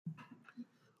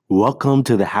Welcome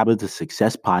to the Habits of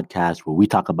Success podcast, where we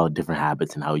talk about different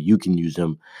habits and how you can use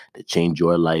them to change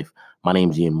your life. My name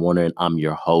is Ian Warner, and I'm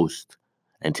your host.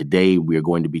 And today we are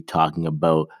going to be talking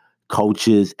about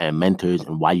coaches and mentors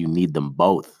and why you need them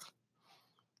both.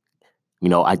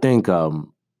 I think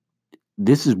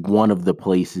this is one of the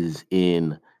places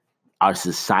in our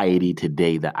society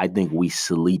today that I think we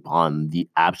sleep on the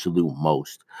absolute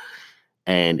most.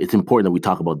 And it's important that we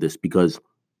talk about this because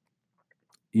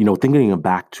thinking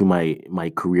back to my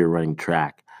career running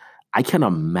track, I can't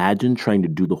imagine trying to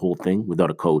do the whole thing without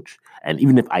a coach. And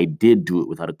even if I did do it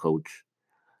without a coach,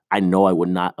 I know I would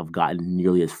not have gotten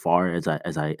nearly as far as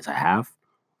I have.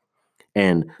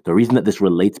 And the reason that this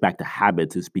relates back to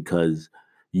habits is because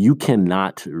you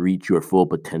cannot reach your full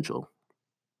potential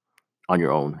on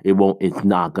your own. It's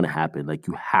not going to happen. Like,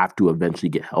 you have to eventually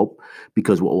get help,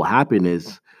 because what will happen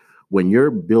is when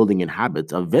you're building in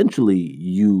habits, eventually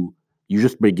you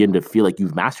just begin to feel like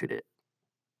you've mastered it.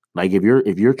 Like, if you're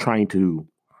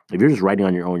just writing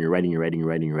on your own, you're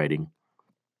writing.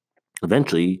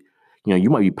 Eventually, you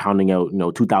might be pounding out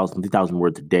 2,000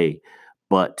 words a day,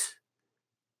 but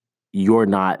you're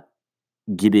not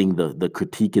getting the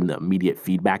critique and the immediate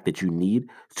feedback that you need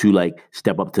to like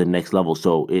step up to the next level.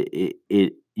 So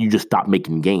it you just stop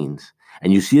making gains.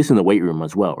 And you see this in the weight room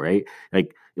as well, right?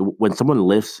 Like, when someone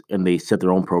lifts and they set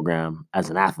their own program as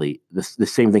an athlete, the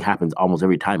same thing happens almost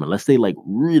every time, unless they like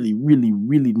really, really,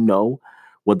 really know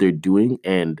what they're doing,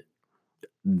 and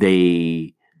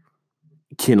they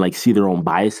can like see their own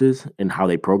biases and how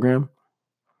they program.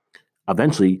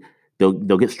 Eventually, they'll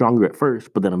get stronger at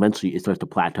first, but then eventually it starts to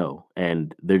plateau,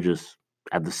 and they're just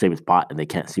at the same spot, and they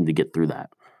can't seem to get through that.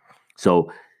 So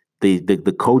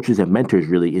the coaches and mentors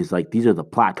really is like, these are the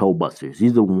plateau busters.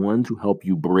 These are the ones who help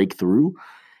you break through.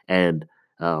 And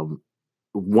um,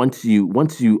 once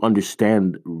you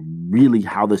understand really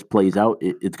how this plays out,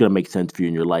 it's going to make sense for you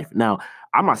in your life. Now,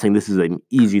 I'm not saying this is an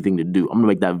easy thing to do. I'm going to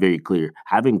make that very clear.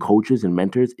 Having coaches and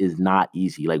mentors is not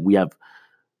easy. Like,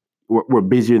 we're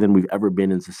busier than we've ever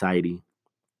been in society,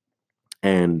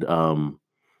 and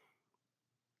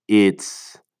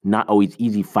it's not always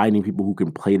easy finding people who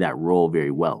can play that role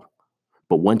very well.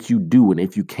 But once you do, and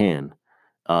if you can,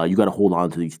 you got to hold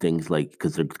on to these things, like,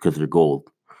 because they're gold.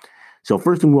 So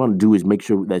first thing we want to do is make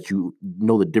sure that you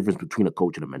know the difference between a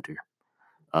coach and a mentor.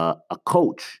 A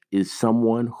coach is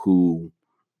someone who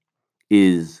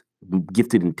is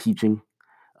gifted in teaching,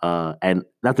 and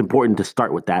that's important to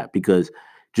start with that, because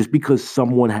just because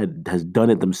someone has done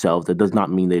it themselves, that does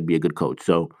not mean they'd be a good coach.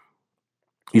 So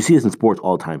you see this in sports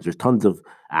all the time. There's tons of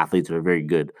athletes that are very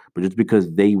good, but just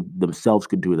because they themselves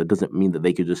could do it, that doesn't mean that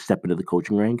they could just step into the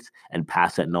coaching ranks and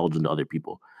pass that knowledge into other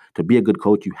people. To be a good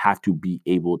coach, you have to be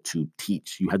able to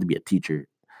teach. You have to be a teacher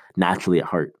naturally at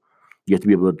heart. You have to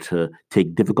be able to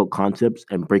take difficult concepts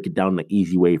and break it down in an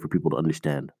easy way for people to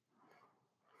understand.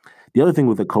 The other thing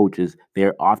with a coach is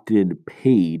they're often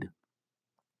paid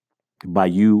by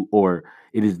you, or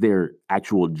it is their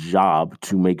actual job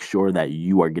to make sure that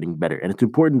you are getting better. And it's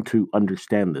important to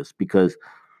understand this, because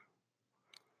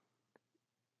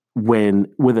when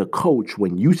with a coach,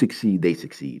 when you succeed, they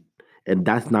succeed. And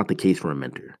that's not the case for a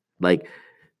mentor. Like,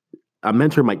 a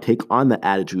mentor might take on the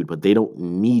attitude, but they don't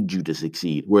need you to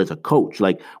succeed. Whereas a coach,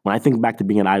 like, when I think back to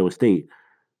being at Iowa State,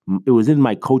 it was in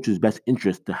my coach's best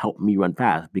interest to help me run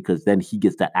fast, because then he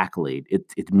gets that accolade.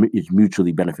 It's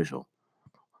mutually beneficial.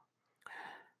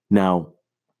 Now,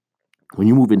 when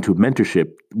you move into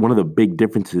mentorship, one of the big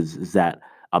differences is that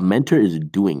a mentor is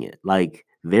doing it. Like,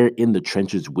 they're in the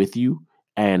trenches with you,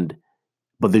 and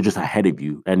but they're just ahead of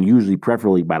you, and usually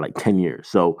preferably by like 10 years.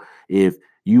 So if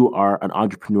you are an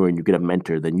entrepreneur and you get a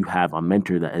mentor, then you have a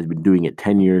mentor that has been doing it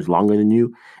 10 years longer than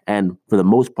you. And for the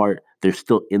most part, they're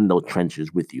still in those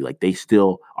trenches with you. Like, they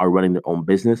still are running their own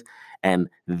business, and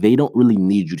they don't really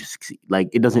need you to succeed. Like,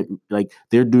 it doesn't, like,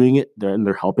 they're doing it,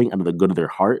 they're helping out of the good of their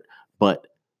heart, but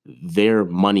their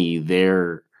money,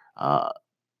 their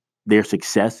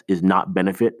success is not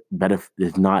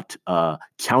is not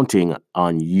counting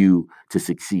on you to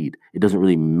succeed. It doesn't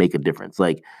really make a difference.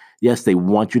 Like, yes, they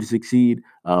want you to succeed,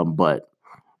 but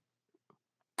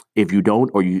if you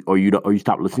don't, or you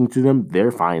stop listening to them,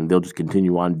 they're fine. They'll just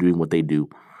continue on doing what they do.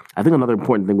 I think another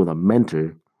important thing with a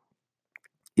mentor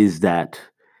is that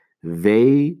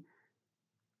they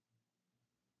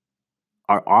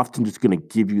are often just gonna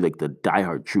give you like the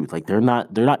diehard truth. Like, they're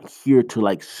not here to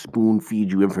like spoon feed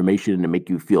you information and to make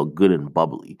you feel good and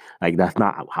bubbly. Like, that's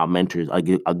not how mentors. Like,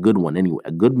 a good one anyway.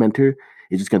 A good mentor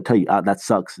is just gonna tell you, that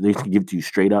sucks. They're just gonna give it to you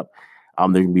straight up.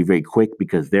 They're gonna be very quick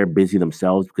because they're busy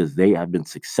themselves, because they have been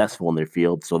successful in their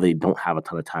field, so they don't have a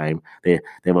ton of time. They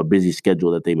have a busy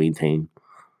schedule that they maintain.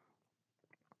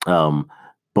 Um,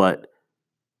 but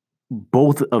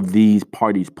both of these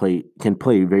parties can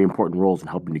play very important roles in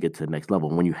helping to get to the next level.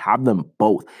 And when you have them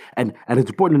both, and it's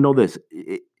important to know this,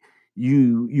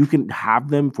 you can have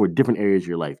them for different areas of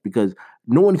your life because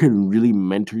no one can really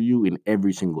mentor you in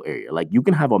every single area. Like you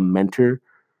can have a mentor,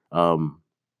 um,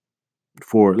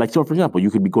 for like so for example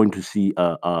you could be going to see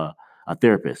a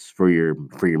therapist for your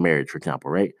marriage, for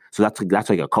example, right? So that's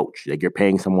like a coach, like you're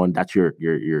paying someone, that's your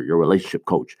relationship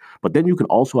coach. But then you can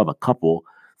also have a couple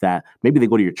that maybe they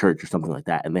go to your church or something like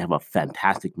that and they have a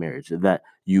fantastic marriage that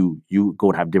you go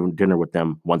and have different dinner with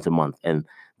them once a month and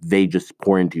they just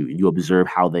pour into you. You observe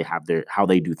how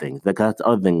they do things. Like that's the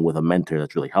other thing with a mentor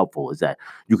that's really helpful is that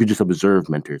you could just observe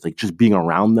mentors, like just being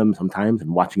around them sometimes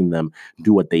and watching them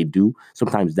do what they do.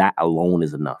 Sometimes that alone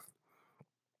is enough.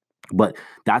 But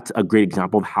that's a great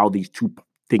example of how these two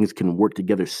things can work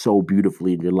together so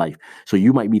beautifully in your life. So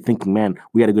you might be thinking, man,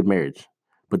 we had a good marriage.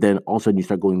 But then all of a sudden you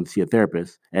start going to see a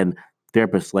therapist, and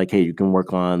therapist's like, hey, you can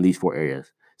work on these four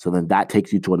areas. So then that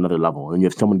takes you to another level. And you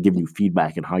have someone giving you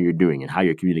feedback and how you're doing and how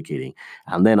you're communicating.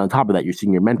 And then on top of that, you're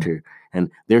seeing your mentor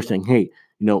and they're saying, hey,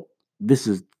 this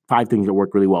is five things that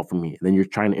work really well for me. And then you're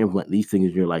trying to implement these things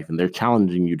in your life and they're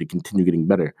challenging you to continue getting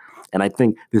better. And I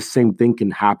think the same thing can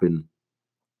happen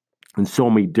in so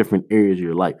many different areas of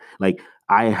your life. Like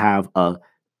I have a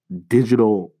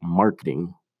digital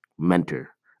marketing mentor.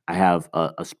 I have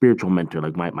a spiritual mentor,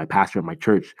 like my pastor at my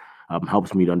church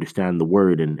helps me to understand the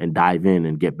word and dive in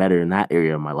and get better in that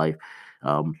area of my life.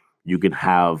 You can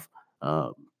have, uh,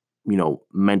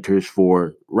 mentors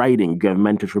for writing. You can have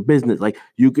mentors for business. Like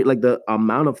you could, like the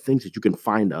amount of things that you can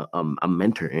find a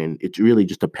mentor in. It really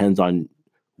just depends on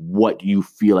what you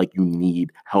feel like you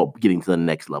need help getting to the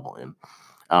next level in.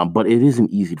 But it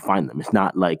isn't easy to find them. It's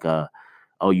not like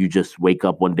oh, you just wake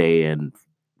up one day and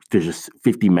there's just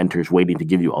 50 mentors waiting to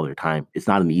give you all their time. It's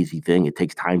not an easy thing. It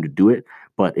takes time to do it,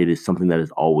 but it is something that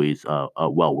is always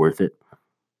well worth it.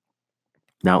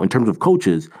 Now, in terms of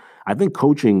coaches, I think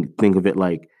coaching, think of it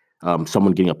like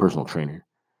someone getting a personal trainer.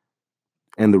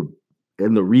 And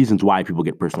the reasons why people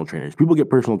get personal trainers. People get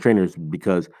personal trainers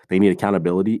because they need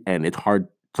accountability, and it's hard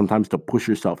sometimes to push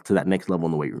yourself to that next level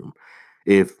in the weight room.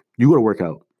 If you go to work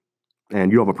out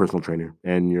and you have a personal trainer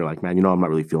and you're like, man, I'm not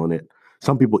really feeling it.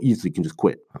 Some people easily can just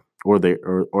quit, or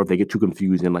if they get too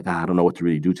confused and like, I don't know what to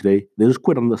really do today. They just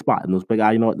quit on the spot and they're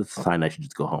like, you know what, this is a sign I should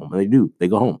just go home. And they do. They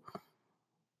go home.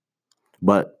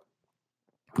 But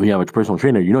when you have a personal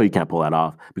trainer, you can't pull that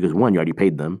off because one, you already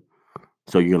paid them,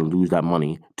 so you're gonna lose that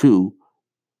money. Two,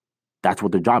 that's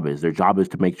what their job is. Their job is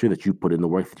to make sure that you put in the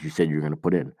work that you said you're gonna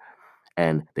put in,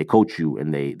 and they coach you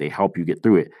and they help you get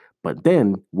through it. But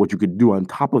then what you could do on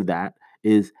top of that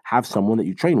is have someone that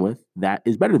you train with that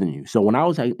is better than you. So when I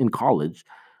was in college,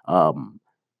 um,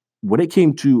 when it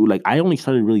came to like, I only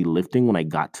started really lifting when I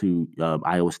got to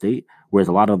Iowa State, whereas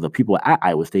a lot of the people at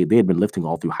Iowa State, they had been lifting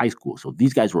all through high school. So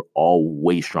these guys were all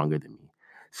way stronger than me.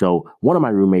 So one of my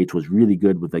roommates was really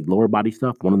good with like lower body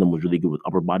stuff. One of them was really good with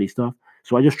upper body stuff.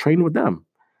 So I just trained with them.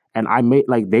 And I made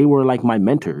like they were like my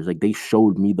mentors. Like they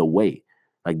showed me the way.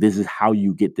 Like this is how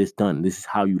you get this done. This is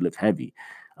how you lift heavy.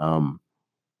 Um,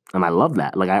 and I love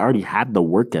that. Like I already had the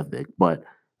work ethic, but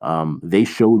they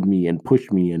showed me and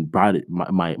pushed me and brought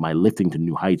my lifting to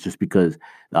new heights just because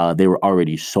they were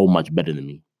already so much better than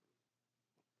me.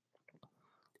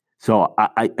 So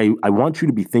I want you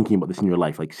to be thinking about this in your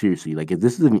life, like seriously, like if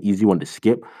this is an easy one to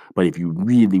skip, but if you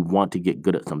really want to get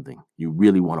good at something, you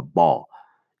really want to ball,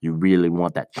 you really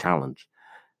want that challenge,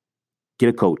 get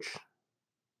a coach,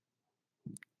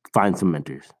 find some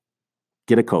mentors,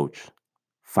 get a coach,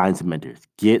 find some mentors,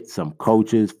 get some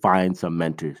coaches, find some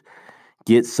mentors.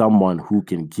 Get someone who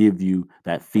can give you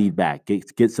that feedback.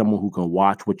 Get someone who can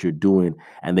watch what you're doing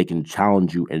and they can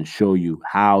challenge you and show you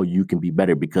how you can be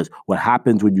better. Because what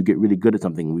happens when you get really good at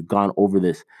something, we've gone over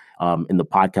this in the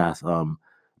podcast,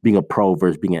 being a pro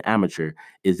versus being an amateur,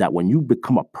 is that when you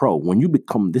become a pro, when you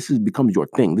become, becomes your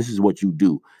thing, this is what you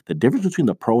do. The difference between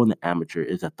the pro and the amateur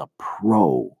is that the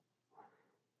pro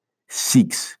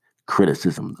seeks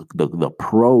criticism. The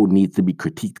pro needs to be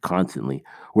critiqued constantly.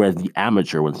 Whereas the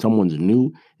amateur, when someone's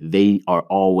new, they are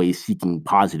always seeking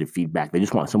positive feedback. They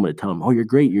just want someone to tell them, oh, you're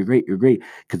great, you're great, you're great.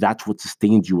 Because that's what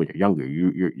sustains you when you're younger.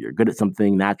 You're good at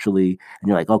something naturally, and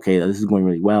you're like, okay, this is going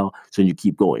really well. So you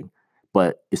keep going.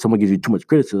 But if someone gives you too much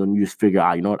criticism, you just figure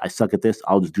out, you know what, I suck at this,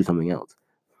 I'll just do something else.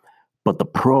 But the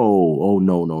pro, oh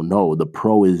no, no, no. The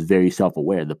pro is very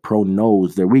self-aware. The pro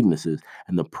knows their weaknesses,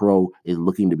 and the pro is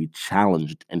looking to be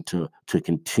challenged and to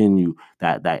continue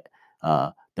that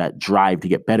drive to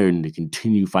get better and to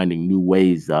continue finding new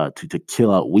ways to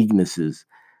kill out weaknesses.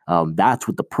 That's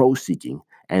what the pro seeking.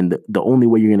 And the only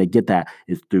way you're going to get that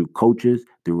is through coaches,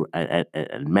 through and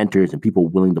mentors, and people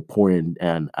willing to pour in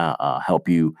and help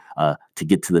you to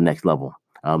get to the next level.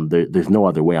 There's no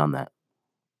other way on that.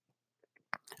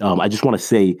 I just want to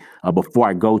say before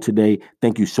I go today,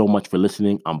 thank you so much for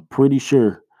listening. I'm pretty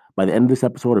sure by the end of this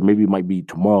episode, or maybe it might be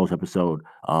tomorrow's episode,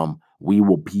 we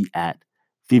will be at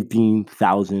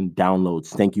 15,000 downloads.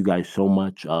 Thank you guys so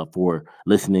much for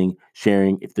listening,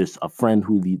 sharing. If there's a friend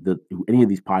who any of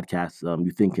these podcasts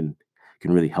you think can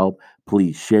really help,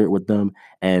 please share it with them.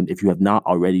 And if you have not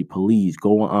already, please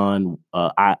go on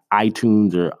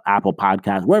iTunes or Apple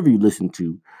Podcasts, wherever you listen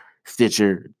to,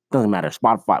 Stitcher, doesn't matter,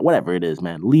 Spotify, whatever it is,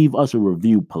 man. Leave us a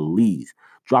review, please.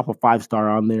 Drop a 5-star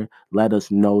on there. Let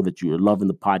us know that you're loving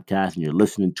the podcast and you're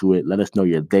listening to it. Let us know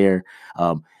you're there.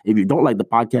 If you don't like the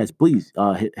podcast, please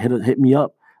hit me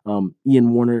up,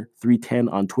 Ian Warner 310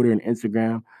 on Twitter and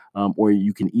Instagram, or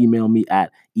you can email me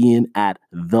at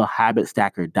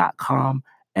ian@thehabitstacker.com.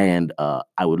 And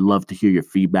I would love to hear your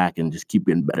feedback and just keep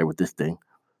getting better with this thing.